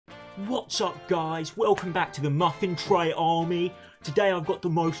What's up guys, welcome back to the Muffin Tray Army. Today I've got the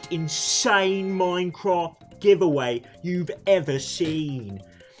most insane Minecraft giveaway you've ever seen.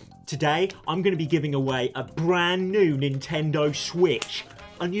 Today I'm going to be giving away a brand new Nintendo Switch,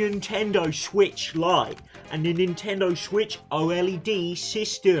 a Nintendo Switch Lite, and a Nintendo Switch OLED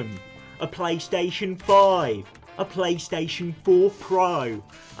system, a PlayStation 5, a PlayStation 4 Pro,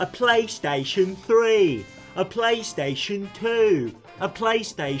 a PlayStation 3, a PlayStation 2, a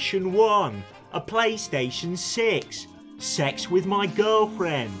PlayStation 1, a PlayStation 6, sex with my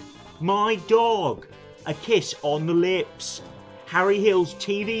girlfriend, my dog, a kiss on the lips, Harry Hill's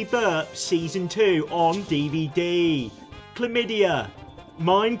TV Burp Season 2 on DVD, chlamydia,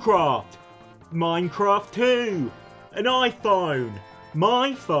 Minecraft, Minecraft 2, an iPhone,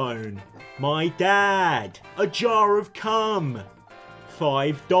 my phone, my dad, a jar of cum,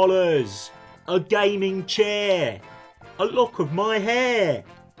 $5, a gaming chair, a lock of my hair,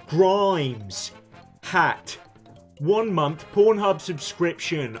 Grimes, hat, 1 month Pornhub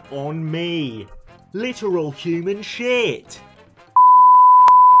subscription on me, literal human shit,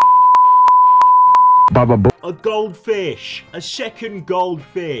 a goldfish, a second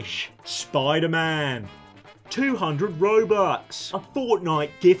goldfish, Spider-Man, 200 Robux, a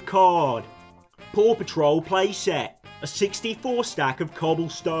Fortnite gift card, Paw Patrol playset, a 64 stack of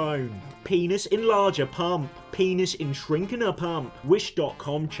cobblestone, penis enlarger pump, penis in shrinkener pump,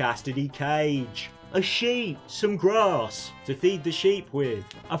 wish.com chastity cage, a sheep, some grass to feed the sheep with,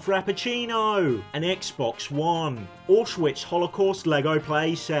 a frappuccino, an Xbox One, Auschwitz Holocaust Lego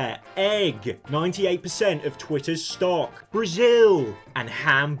playset, egg, 98% of Twitter's stock, Brazil, and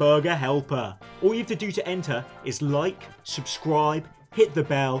hamburger helper. All you have to do to enter is like, subscribe, hit the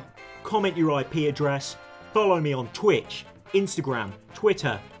bell, comment your IP address, follow me on Twitch, Instagram,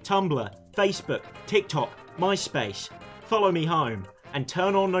 Twitter, Tumblr, Facebook, TikTok, MySpace, follow me home, and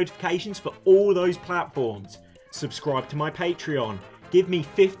turn on notifications for all those platforms. Subscribe to my Patreon, give me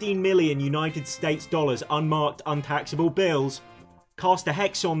 15 million United States dollars unmarked untaxable bills, cast a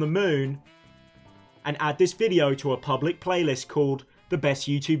hex on the moon, and add this video to a public playlist called The Best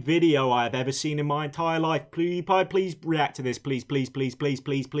YouTube Video I Have Ever Seen in My Entire Life. Please react to this, please, please, please, please,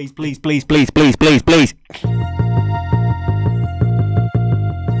 please, please, please, please, please, please, please, please.